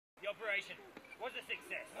operation was a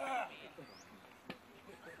success.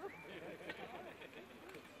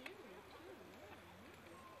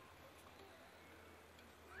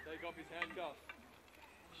 Take off his handcuffs.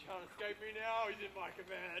 He shan't escape me now, he's in my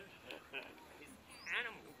command. This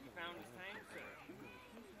animal found his tame, sir.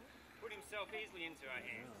 Put himself easily into our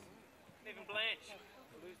hands. Even Blanche,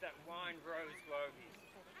 to lose that wine rose globe.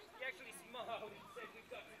 He actually smiled and said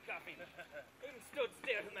we've got to cuff him. Even stood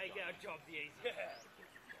still to make our job the easier.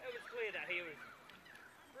 It was clear that he was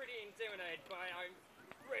pretty intimidated by our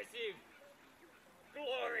impressive,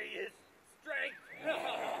 glorious strength.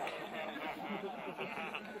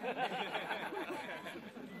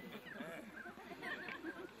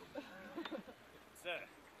 Sir,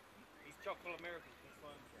 he's chock full of miracles, this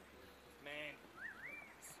one. This man,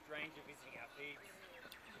 this stranger visiting our thieves.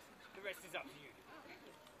 The rest is up to you.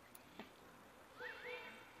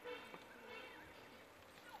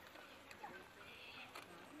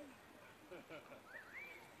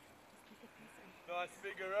 Nice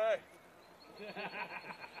figure, eh?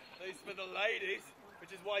 These for the ladies,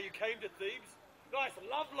 which is why you came to Thebes. Nice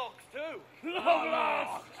love locks too. Love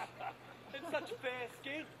locks! And such fair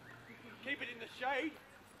skin. Keep it in the shade.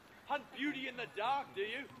 Hunt beauty in the dark, do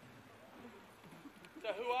you?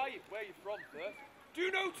 So who are you? Where are you from first? Do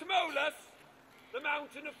you know Tmolus? The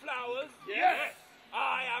mountain of flowers? Yes!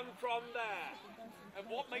 I am from there. And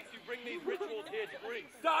what makes you bring these rituals here to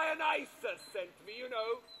Greece? Dionysus sent me, you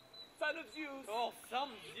know. Son of Zeus. Oh, some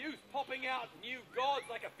Zeus popping out new gods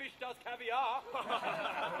like a fish does caviar.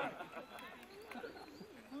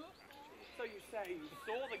 So you say you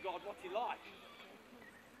saw the god, what's he like?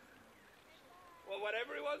 Well,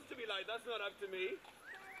 whatever he wants to be like, that's not up to me.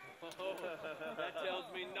 Oh, that tells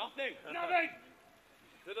me nothing. Nothing!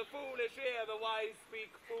 To the foolish ear, the wise speak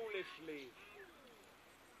foolishly.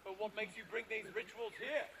 But what makes you bring these rituals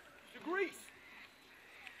here, to Greece?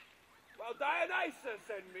 Well, Dionysus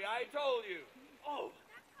sent me, I told you. Oh,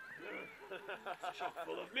 it's chock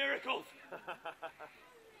full of miracles.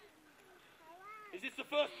 Is this the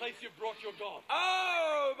first place you've brought your god?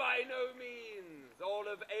 Oh, by no means. All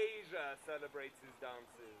of Asia celebrates his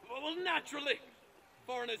dances. Well, naturally.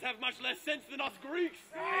 Foreigners have much less sense than us Greeks.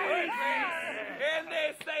 In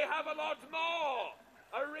this, they have a lot more.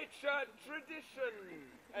 A richer tradition.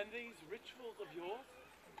 And these rituals of yours,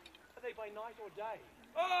 are they by night or day?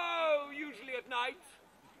 Oh, usually at night.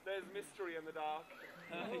 There's mystery in the dark.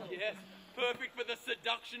 Yes, perfect for the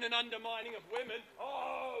seduction and undermining of women.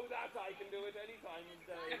 Oh, that I can do it any time of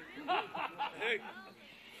day.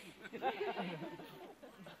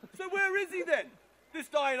 So where is he then, this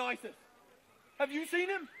Dionysus? Have you seen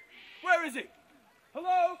him? Where is he?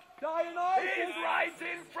 Hello, Dionysus? He's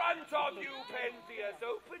right in front of you, Pentheus.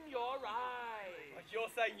 Open your eyes. Like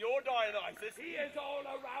you're saying you're Dionysus? He is all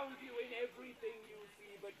around you in everything you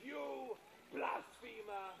see, but you,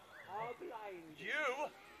 blasphemer, are blind. You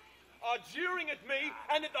are jeering at me,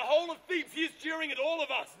 and at the whole of Thebes. He is jeering at all of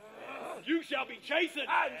us. You shall be chastened.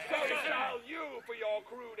 And so shall you for your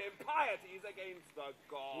crude impieties against the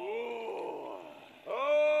god. Ooh.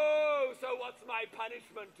 Oh, so what's my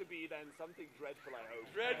punishment to be then? Something dreadful, I hope.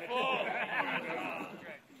 Dreadful.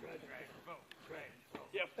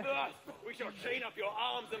 Yeah, first we shall chain up your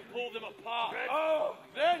arms and pull them apart. Oh,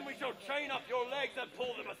 Then we shall chain up your legs and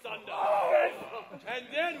pull them asunder. And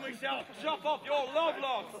then we shall chop off your love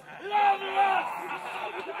locks. love locks!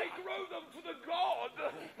 How did I grow them to the god?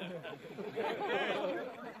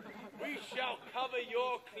 We shall cover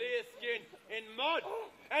your clear skin in mud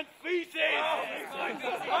and feces.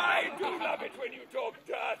 I do love it when you talk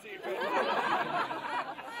dirty,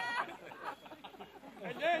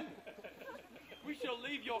 And then we shall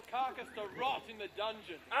leave your carcass to rot in the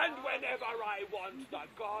dungeon. And whenever I want, the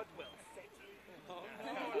god will set you. Oh,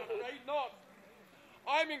 no, afraid not.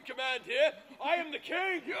 I'm in command here. I am the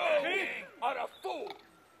king. You king. are a fool.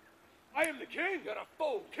 I am the king. You're a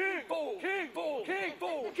fool. King. Fool. King. Fool. King.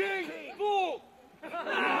 Fool. King. King. Fool.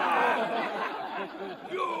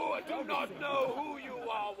 You do not know who you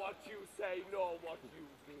are, what you say, nor what you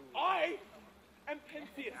do. I am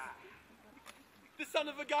Pentheus, the son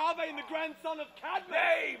of Agave and the grandson of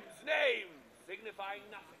Cadmus. Names, signifying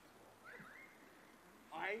nothing.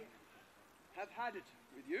 I have had it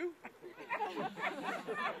with you.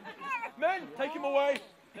 Men, take him away.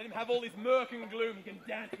 Let him have all his murk and gloom. He can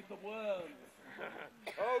dance with the worms.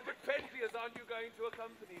 Oh, but Pentheus, aren't you going to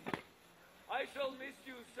accompany me? I shall miss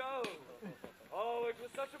you so. Oh, it was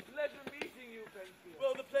such a pleasure meeting you, Pentheus.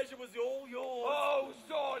 Well, the pleasure was all yours. Oh,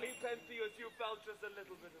 sorely, Pentheus, you felt just a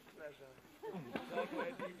little bit of pleasure.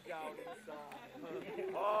 Somewhere deep down inside.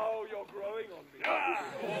 Oh, you're growing on me.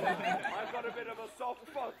 I've got a bit of a soft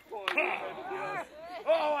spot for you, Pentheus.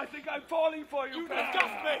 Oh, I think think I'm falling for you, You Pentheus?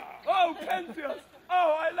 disgust me! Oh, Pentheus!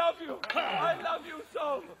 Oh, I love you! I love you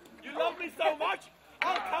so! You love me so much,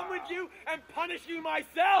 I'll come with you and punish you myself!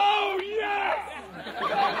 Oh,